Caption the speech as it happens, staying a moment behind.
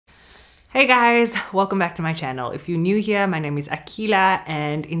Hey guys, welcome back to my channel. If you're new here, my name is Akila,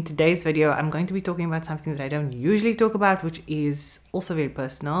 and in today's video I'm going to be talking about something that I don't usually talk about, which is also very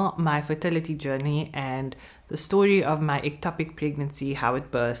personal, my fertility journey and the story of my ectopic pregnancy, how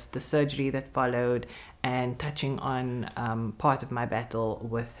it burst, the surgery that followed, and touching on part of my battle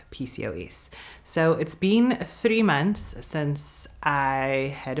with PCOS. So it's been 3 months since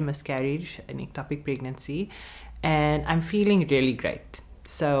I had a miscarriage, an ectopic pregnancy, and I'm feeling really great.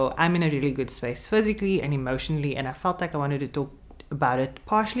 So I'm in a really good space physically and emotionally, and I felt like I wanted to talk about it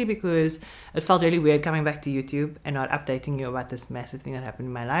partially because it felt really weird coming back to YouTube and not updating you about this massive thing that happened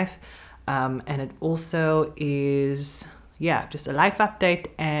in my life. And it also is, yeah, just a life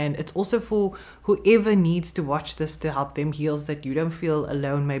update, and it's also for whoever needs to watch this to help them heal, so that you don't feel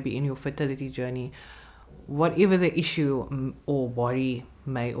alone maybe in your fertility journey, whatever the issue or worry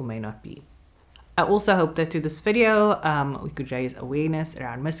may or may not be. I also hope that through this video we could raise awareness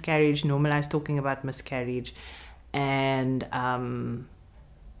around miscarriage, normalize talking about miscarriage, and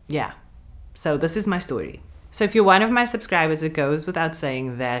yeah, so this is my story. So if you're one of my subscribers, it goes without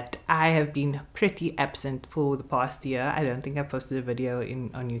saying that I have been pretty absent for the past year. I don't think I posted a video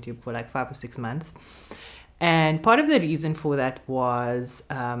on YouTube for like 5 or 6 months, and part of the reason for that was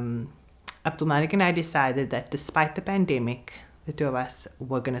Abdulmalik and I decided that despite the pandemic, the two of us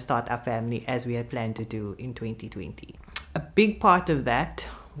were going to start our family as we had planned to do in 2020. A big part of that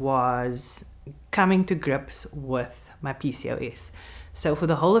was coming to grips with my PCOS. So for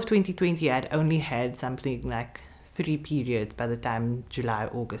the whole of 2020, I'd only had something like 3 periods by the time July,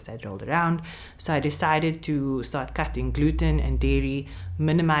 August had rolled around. So I decided to start cutting gluten and dairy,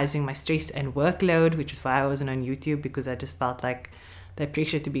 minimizing my stress and workload, which is why I wasn't on YouTube, because I just felt like that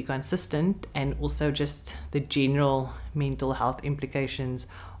pressure to be consistent, and also just the general mental health implications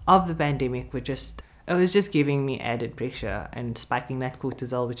of the pandemic were just, it was just giving me added pressure and spiking that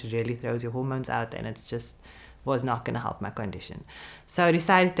cortisol, which really throws your hormones out, and it's just was not going to help my condition. So I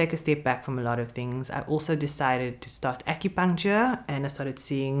decided to take a step back from a lot of things. I also decided to start acupuncture, and I started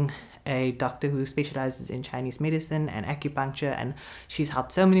seeing a doctor who specializes in Chinese medicine and acupuncture, and she's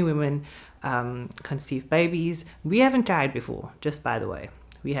helped so many women conceive babies. We haven't tried before, just by the way.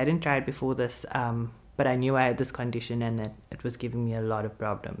 We hadn't tried before this, but I knew I had this condition and that it was giving me a lot of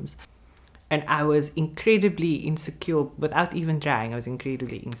problems. And I was incredibly insecure, without even trying, I was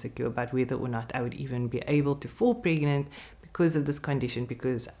incredibly insecure about whether or not I would even be able to fall pregnant because of this condition,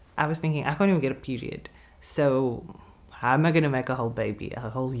 because I was thinking, I can't even get a period. So how am I going to make a whole baby, a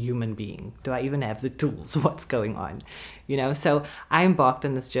whole human being? Do I even have the tools? What's going on? You know, so I embarked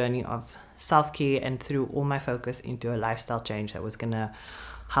on this journey of self-care and threw all my focus into a lifestyle change that was going to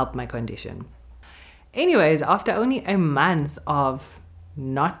help my condition. Anyways, after only a month of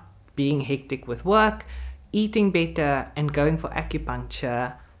not being hectic with work, eating better, and going for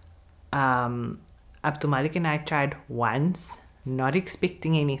acupuncture, Abdulmalik and I tried once, not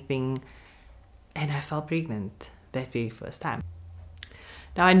expecting anything, and I fell pregnant that very first time.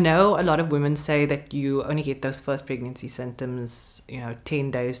 Now, I know a lot of women say that you only get those first pregnancy symptoms,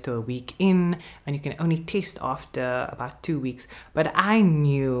 10 days to a week in, and you can only test after about 2 weeks. But I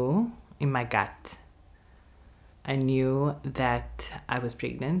knew in my gut, I knew that I was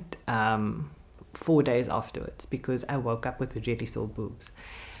pregnant 4 days afterwards, because I woke up with really sore boobs.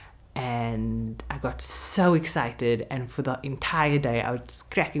 And I got so excited, and for the entire day I was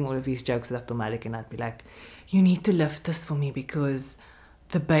cracking all of these jokes with Abdulmalik, and I'd be like, you need to lift this for me because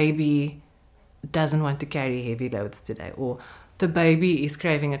the baby doesn't want to carry heavy loads today, or the baby is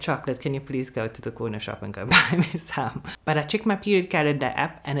craving a chocolate, can you please go to the corner shop and go buy me some? But I checked my period calendar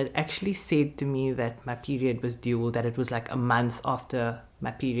app, and it actually said to me that my period was due, or that it was like a month after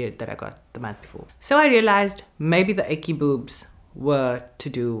my period that I got the month before. So I realized maybe the achy boobs were to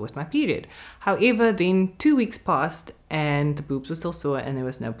do with my period. However, then 2 weeks passed and the boobs were still sore and there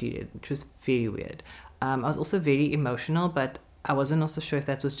was no period, which was very weird. I was also very emotional, but I wasn't also sure if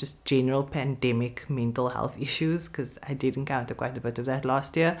that was just general pandemic mental health issues, because I did encounter quite a bit of that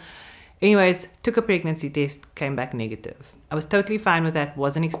last year. Anyways, took a pregnancy test, came back negative. I was totally fine with that,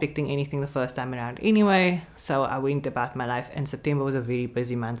 wasn't expecting anything the first time around anyway, so I went about my life, and September was a very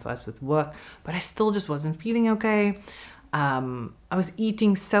busy month for us with work, but I still just wasn't feeling okay. I was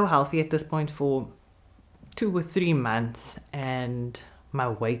eating so healthy at this point for 2 or 3 months, and my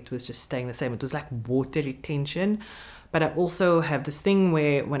weight was just staying the same. It was like water retention. But I also have this thing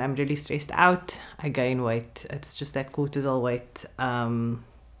where when I'm really stressed out, I gain weight. It's just that cortisol weight,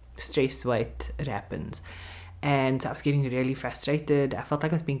 stress weight, it happens. And so I was getting really frustrated. I felt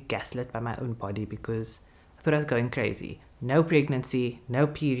like I was being gaslit by my own body, because I thought I was going crazy. No pregnancy, no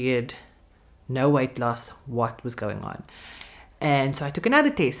period, no weight loss. What was going on? And so I took another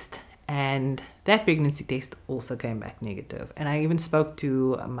test, and that pregnancy test also came back negative. And I even spoke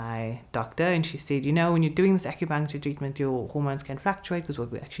to my doctor, and she said, you know, when you're doing this acupuncture treatment, your hormones can fluctuate, because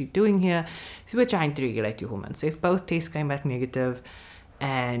what we're actually doing here is we're trying to regulate your hormones. So if both tests came back negative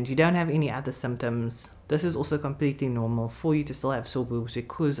and you don't have any other symptoms, this is also completely normal for you to still have sore boobs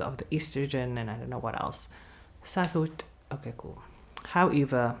because of the estrogen and I don't know what else. So I thought, okay, cool.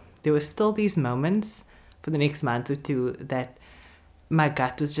 However, there were still these moments for the next month or two that my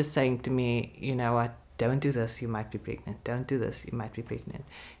gut was just saying to me, you know what, don't do this, you might be pregnant. Don't do this, you might be pregnant.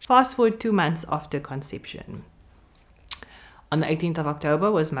 Fast forward 2 months after conception. On the 18th of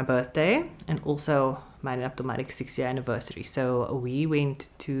October was my birthday, and also my Ruptured 6-year anniversary. So we went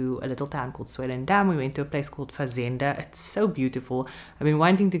to a little town called Swellendam. We went to a place called Fazenda. It's so beautiful. I've been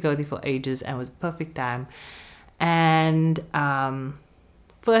wanting to go there for ages, and it was a perfect time. And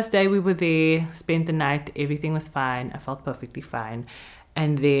first day we were there, spent the night, everything was fine. I felt perfectly fine.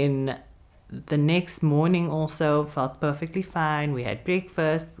 And then the next morning also felt perfectly fine. We had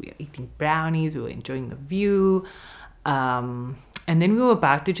breakfast, we were eating brownies, we were enjoying the view. And then we were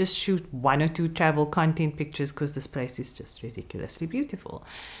about to just shoot 1 or 2 travel content pictures because this place is just ridiculously beautiful.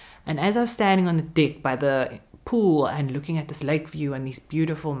 And as I was standing on the deck by the pool and looking at this lake view and these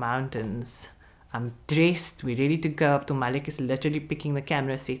beautiful mountains, I'm dressed, we're ready to go up to Malik is literally picking the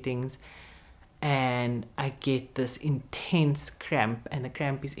camera settings, and I get this intense cramp, and the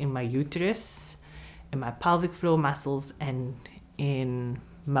cramp is in my uterus, in my pelvic floor muscles, and in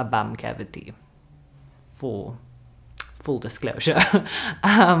my bum cavity, for full disclosure.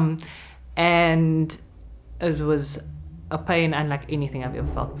 And it was a pain unlike anything I've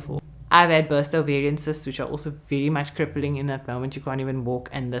ever felt before. I've had burst ovarian cysts, which are also very much crippling. In that moment you can't even walk,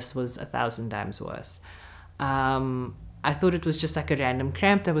 and this was 1,000 times worse. I thought it was just like a random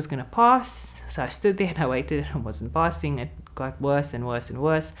cramp that was going to pass, so I stood there and I waited, and it wasn't passing. It got worse and worse and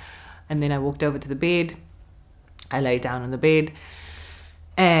worse, and then I walked over to the bed. I lay down on the bed,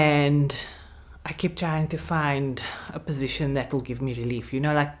 and I kept trying to find a position that will give me relief. You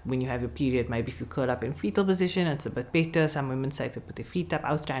know, like when you have your period, maybe if you curl up in fetal position, it's a bit better. Some women say to put their feet up.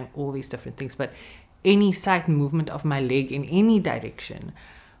 I was trying all these different things, but any slight movement of my leg in any direction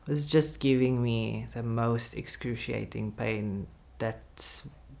was just giving me the most excruciating pain that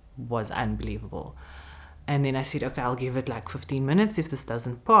was unbelievable. And then I said, okay, I'll give it like 15 minutes. If this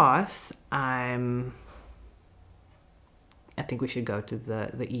doesn't pass, I think we should go to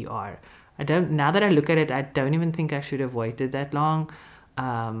the ER. Now that I look at it, I don't even think I should have waited that long.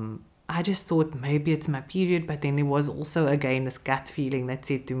 I just thought maybe it's my period, but then there was also again this gut feeling that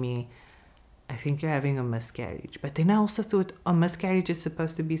said to me, I think you're having a miscarriage. But then I also thought a miscarriage is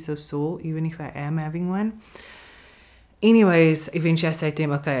supposed to be so sore, even if I am having one. Anyways, eventually I said to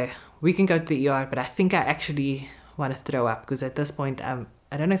him, okay, we can go to the ER, but I think I actually want to throw up, because at this point I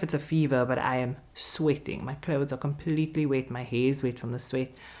don't know if it's a fever, but I am sweating. My clothes are completely wet, my hair is wet from the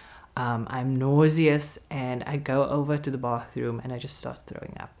sweat. I'm nauseous, and I go over to the bathroom and I just start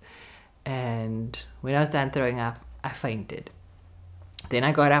throwing up. And when I was done throwing up, I fainted. Then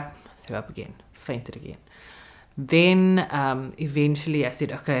I got up, threw up again, fainted again. Then eventually I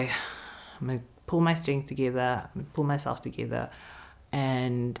said, okay, I'm gonna pull my strength together, I'm gonna pull myself together,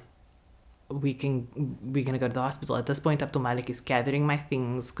 and we're gonna go to the hospital. At this point, Abdul Malik is gathering my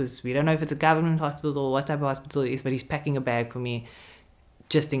things, because we don't know if it's a government hospital or what type of hospital it is, but he's packing a bag for me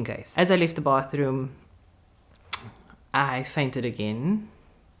just in case. As I left the bathroom, I fainted again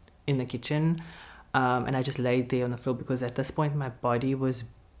in the kitchen, and I just laid there on the floor, because at this point my body was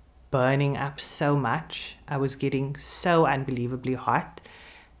burning up so much. I was getting so unbelievably hot,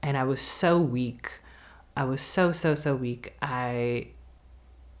 and I was so weak. I was so weak. I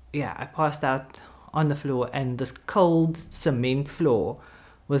passed out on the floor, and this cold cement floor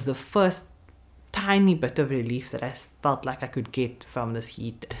was the first tiny bit of relief that I felt like I could get from this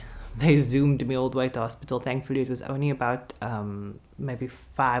heat. They zoomed me all the way to hospital. Thankfully it was only about maybe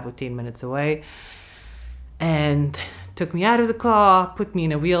 5 or 10 minutes away, and took me out of the car, put me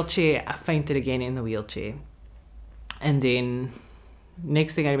in a wheelchair. I fainted again in the wheelchair, and then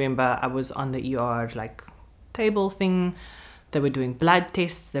next thing I remember, I was on the ER like table thing. They were doing blood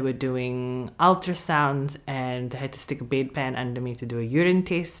tests, they were doing ultrasounds, and they had to stick a bedpan under me to do a urine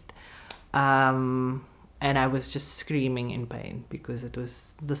test. And I was just screaming in pain, because it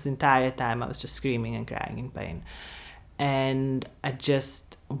was this entire time I was just screaming and crying in pain. And I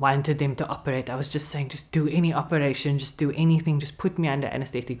just wanted them to operate. I was just saying, just do any operation, just do anything, just put me under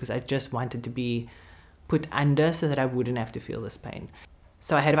anesthetic, because I just wanted to be put under so that I wouldn't have to feel this pain.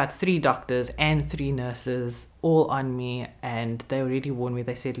 So I had about 3 doctors and 3 nurses all on me, and they already warned me.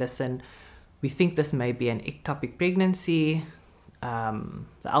 They said, listen, we think this may be an ectopic pregnancy.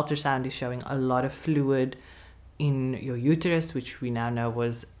 the ultrasound is showing a lot of fluid in your uterus, which we now know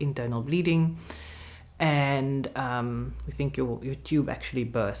was internal bleeding, and we think your tube actually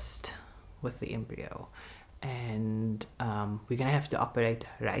burst with the embryo, and we're gonna have to operate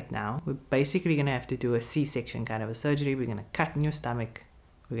right now. We're basically gonna have to do a C-section kind of a surgery. We're gonna cut in your stomach,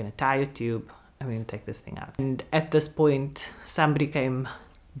 we're gonna tie your tube, and we're gonna take this thing out. And at this point, somebody came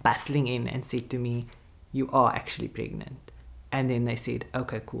bustling in and said to me, "You are actually pregnant." And then they said,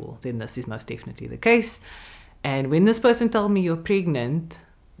 "Okay, cool, then this is most definitely the case." And when this person told me you're pregnant,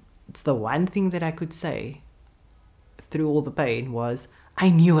 it's the one thing that I could say through all the pain was, "I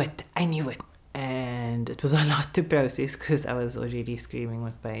knew it, I knew it." And it was a lot to process because I was already screaming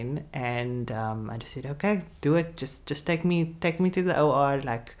with pain. And I just said, "Okay, do it. Just take me to the OR.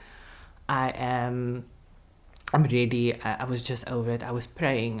 Like, I'm ready." I was just over it. I was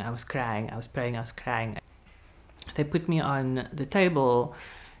praying, I was crying, I was praying, I was crying. They put me on the table,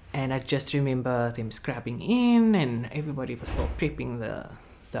 and I just remember them scrubbing in, and everybody was still prepping the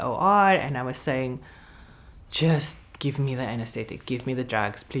OR, and I was saying, "Just give me the anesthetic, give me the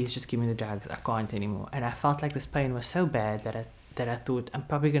drugs, please just give me the drugs, I can't anymore." And I felt like this pain was so bad that I thought I'm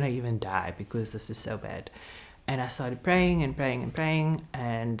probably gonna even die because this is so bad. And I started praying and praying and praying,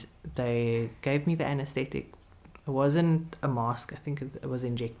 and they gave me the anesthetic. It wasn't a mask, I think it was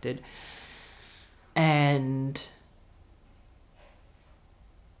injected. And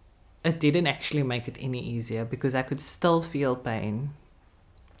it didn't actually make it any easier because I could still feel pain.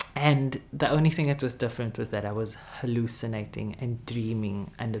 And the only thing that was different was that I was hallucinating and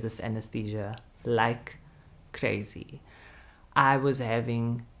dreaming under this anesthesia like crazy. I was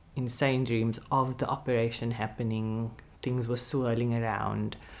having insane dreams of the operation happening. Things were swirling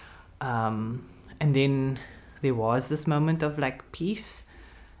around. And then there was this moment of like peace.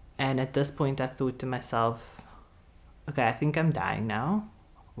 And at this point I thought to myself, okay, I think I'm dying now.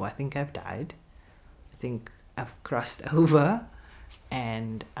 Well, I think I've died. I think I've crossed over,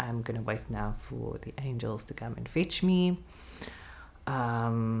 and I'm gonna wait now for the angels to come and fetch me.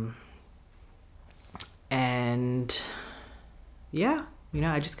 And yeah, you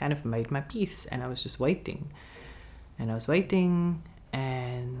know, I just kind of made my peace, and I was just waiting, and I was waiting,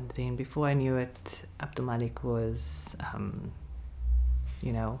 and then before I knew it, Abdul Malik was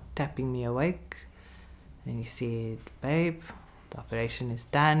you know, tapping me awake, and he said, "Babe, the operation is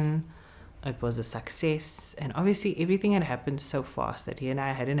done. It was a success." And obviously everything had happened so fast that he and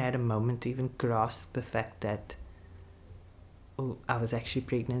I hadn't had a moment to even grasp the fact that I was actually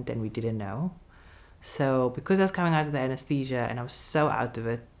pregnant and we didn't know. So because I was coming out of the anesthesia and I was so out of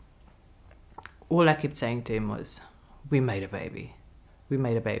it, all I kept saying to him was, "We made a baby. We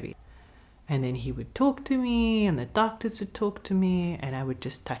made a baby." And then he would talk to me, and the doctors would talk to me, and I would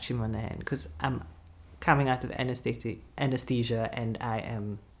just touch him on the hand because I'm coming out of anesthesia and I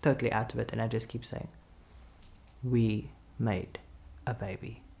am totally out of it, and I just keep saying, "We made a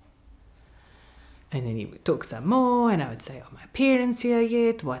baby." And then he would talk some more, and I would say, "Are my parents here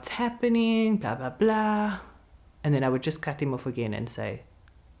yet? What's happening? Blah, blah, blah." And then I would just cut him off again and say,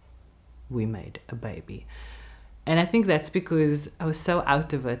 "We made a baby." And I think that's because I was so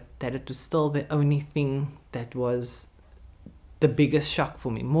out of it that it was still the only thing that was the biggest shock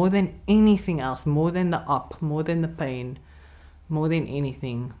for me. More than anything else, more than the op, more than the pain, more than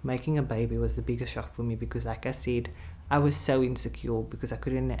anything, making a baby was the biggest shock for me because, like I said, I was so insecure because I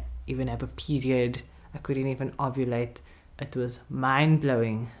couldn't even have a period. I couldn't even ovulate. It was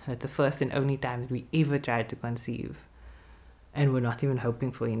mind-blowing that the first and only time that we ever tried to conceive, and we're not even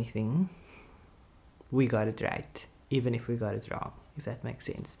hoping for anything, we got it right, even if we got it wrong, if that makes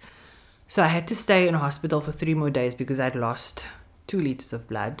sense. So I had to stay in hospital for 3 more days because I'd lost 2 liters of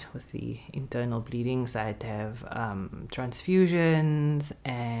blood with the internal bleeding. So I had to have transfusions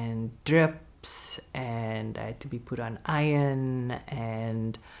and drips, and I had to be put on iron,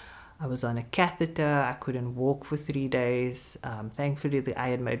 and I was on a catheter. I couldn't walk for 3 days. Thankfully, the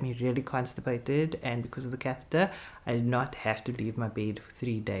iron made me really constipated, and because of the catheter, I did not have to leave my bed for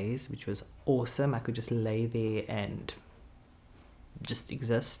 3 days, which was awesome. I could just lay there and just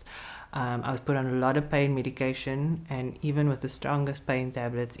exist. I was put on a lot of pain medication, and even with the strongest pain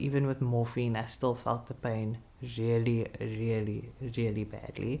tablets, even with morphine, I still felt the pain really, really, really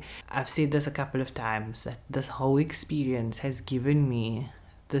badly. I've said this a couple of times, that this whole experience has given me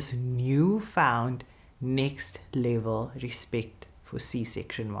this newfound next level respect for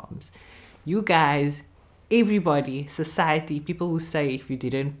C-section moms. You guys, everybody, society, people who say if you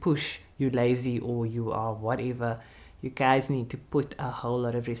didn't push, you're lazy or you are whatever, you guys need to put a whole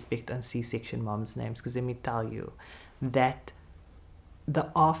lot of respect on C-section moms' names, because let me tell you that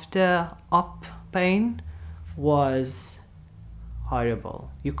the after-op pain was horrible.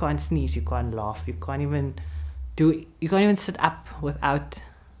 You can't sneeze, you can't laugh, you can't even sit up without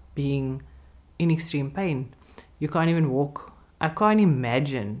being in extreme pain. You can't even walk. I can't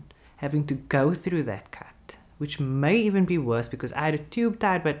imagine having to go through that cut, which may even be worse because I had a tube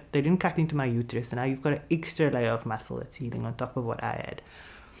tied, but they didn't cut into my uterus, and now you've got an extra layer of muscle that's healing on top of what I had.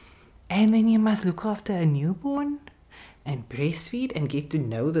 And then you must look after a newborn and breastfeed and get to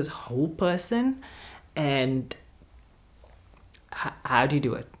know this whole person. And how do you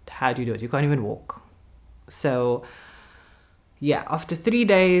do it? How do you do it? You can't even walk. So yeah, after 3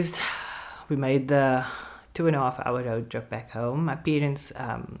 days, we made the 2.5-hour road trip back home. My parents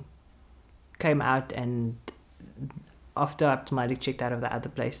came out, and after Optimally checked out of the other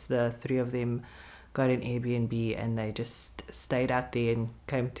place, the three of them got an Airbnb, and they just stayed out there and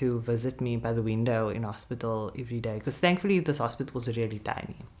came to visit me by the window in hospital every day, because thankfully this hospital was really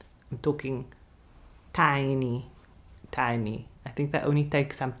tiny. I'm talking tiny. I think they only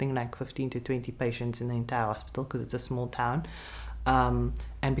take something like 15 to 20 patients in the entire hospital because it's a small town.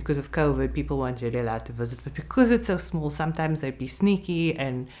 And because of COVID, people weren't really allowed to visit, but because it's so small, sometimes they'd be sneaky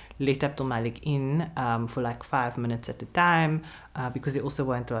and let Abdul Malik in for like 5 minutes at a time, because there also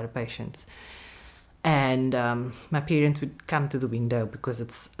weren't a lot of patients. And my parents would come to the window because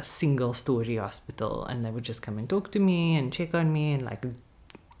it's a single-story hospital, and they would just come and talk to me and check on me and like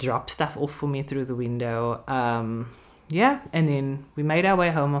drop stuff off for me through the window. Yeah, and then we made our way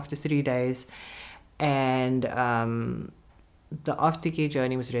home after 3 days, and the aftercare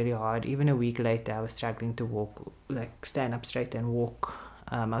journey was really hard. Even a week later, I was struggling to walk, like stand up straight and walk.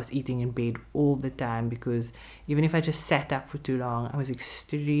 I was eating in bed all the time because even if I just sat up for too long, I was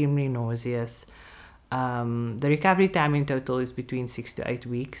extremely nauseous. The recovery time in total is between 6 to 8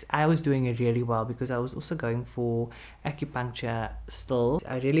 weeks. I was doing it really well because I was also going for acupuncture still.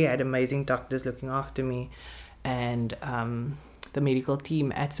 I really had amazing doctors looking after me, and the medical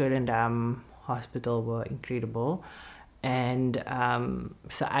team at Storytime Hospital were incredible. And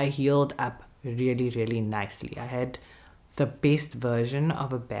so I healed up really nicely. I had the best version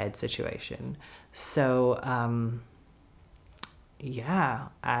of a bad situation. So yeah,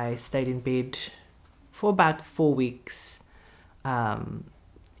 I stayed in bed for about 4 weeks.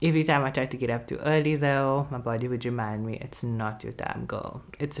 Every time I tried to get up too early though, my body would remind me, it's not your time, girl.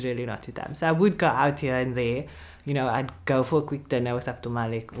 It's really not your time. So I would go out here and there. You know, I'd go for a quick dinner with Abdul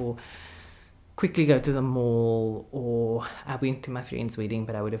Malik, or quickly go to the mall, or I went to my friend's wedding,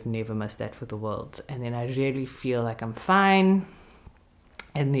 but I would have never missed that for the world. And then I really feel like I'm fine,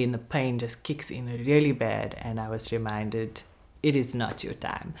 and then the pain just kicks in really bad, and I was reminded, it is not your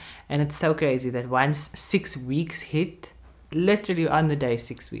time. And it's so crazy that once 6 weeks hit, literally on the day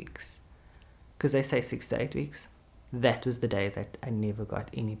 6 weeks, because they say 6 to 8 weeks, that was the day that I never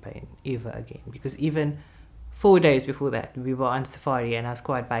got any pain ever again. Because even 4 days before that, we were on safari and I was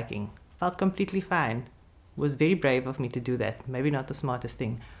quad biking. Felt completely fine. Was very brave of me to do that. Maybe not the smartest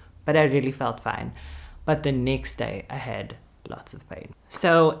thing, but I really felt fine. But the next day I had lots of pain.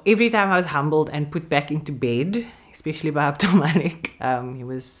 So every time I was humbled and put back into bed, especially by Abdul Malik, he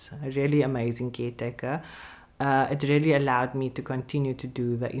was a really amazing caretaker. It really allowed me to continue to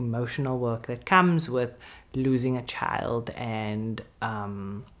do the emotional work that comes with losing a child, and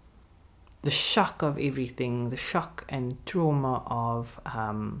the shock of everything, the shock and trauma of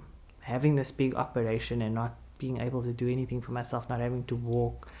having this big operation and not being able to do anything for myself, not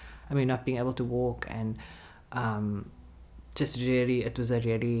being able to walk, and just really, it was a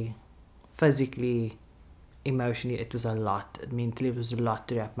really physically, emotionally, it was a lot. Mentally, it was a lot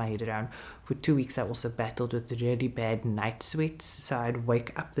to wrap my head around. For 2 weeks, I also battled with really bad night sweats, so I'd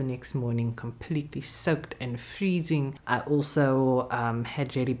wake up the next morning completely soaked and freezing. I also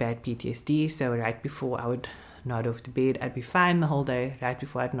had really bad PTSD, so right before I would nod off to bed, I'd be fine the whole day. Right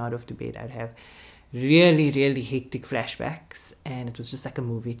before I'd nod off to bed, I'd have really hectic flashbacks, and it was just like a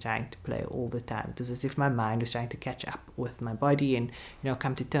movie trying to play all the time. It was as if my mind was trying to catch up with my body and, you know,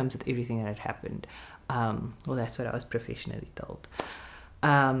 come to terms with everything that had happened. Well, that's what I was professionally told.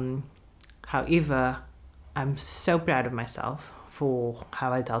 However, I'm so proud of myself for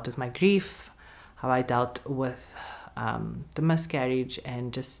how I dealt with my grief, how I dealt with the miscarriage,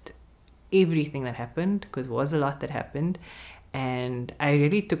 and just everything that happened, because it was a lot that happened. And I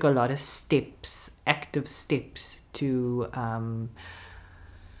really took a lot of steps, active steps, to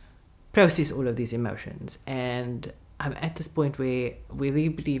process all of these emotions. And I'm at this point where, whether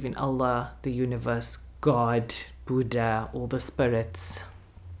you believe in Allah, the universe, God, Buddha, all the spirits,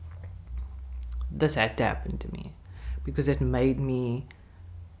 this had to happen to me, because it made me,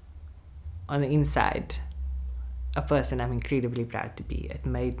 on the inside, a person I'm incredibly proud to be. It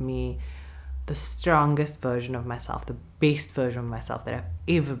made me the strongest version of myself, the best version of myself that I've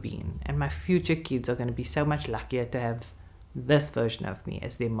ever been. And my future kids are going to be so much luckier to have this version of me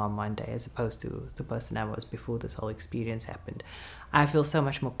as their mom one day, as opposed to the person I was before this whole experience happened. I feel so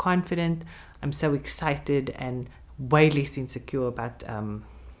much more confident. I'm so excited and way less insecure about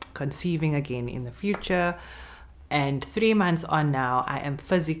conceiving again in the future. And 3 months on now, I am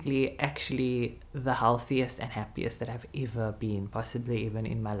physically actually the healthiest and happiest that I've ever been, possibly even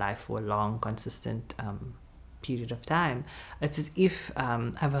in my life for a long, consistent period of time. It's as if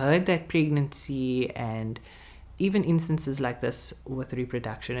I've heard that pregnancy and even instances like this with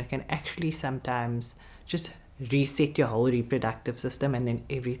reproduction, it can actually sometimes just reset your whole reproductive system, and then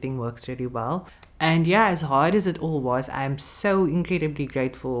everything works really well. And yeah, as hard as it all was, I'm so incredibly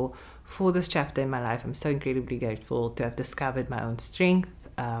grateful for this chapter in my life. I'm so incredibly grateful to have discovered my own strength,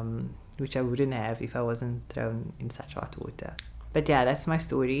 which I wouldn't have if I wasn't thrown in such hot water. But yeah, that's my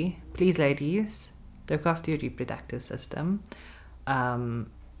story. Please, ladies, look after your reproductive system. Know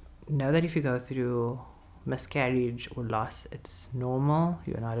that if you go through miscarriage or loss, it's normal.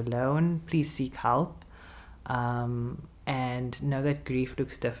 You're not alone. Please seek help. And know that grief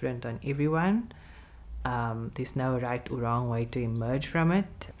looks different on everyone. There's no right or wrong way to emerge from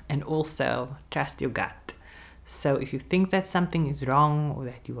it. And also trust your gut. So if you think that something is wrong, or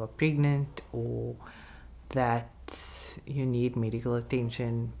that you are pregnant, or that you need medical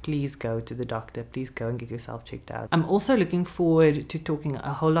attention, please go to the doctor. Please go and get yourself checked out. I'm also looking forward to talking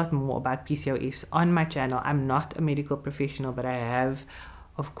a whole lot more about PCOS on my channel. I'm not a medical professional, but I have,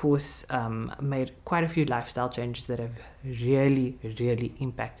 of course, made quite a few lifestyle changes that have really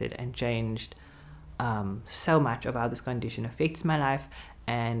impacted and changed so much of how this condition affects my life.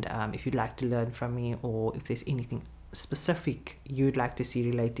 And if you'd like to learn from me, or if there's anything specific you'd like to see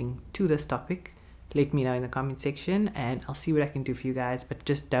relating to this topic, let me know in the comment section and I'll see what I can do for you guys. But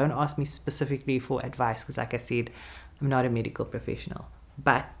just don't ask me specifically for advice, because like I said, I'm not a medical professional,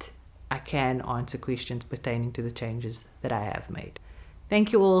 but I can answer questions pertaining to the changes that I have made.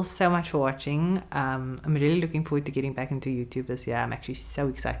 Thank you all so much for watching. I'm really looking forward to getting back into YouTube this year. I'm actually so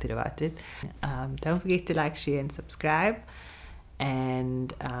excited about it. Don't forget to like, share and subscribe.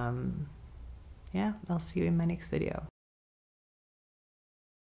 And yeah, I'll see you in my next video.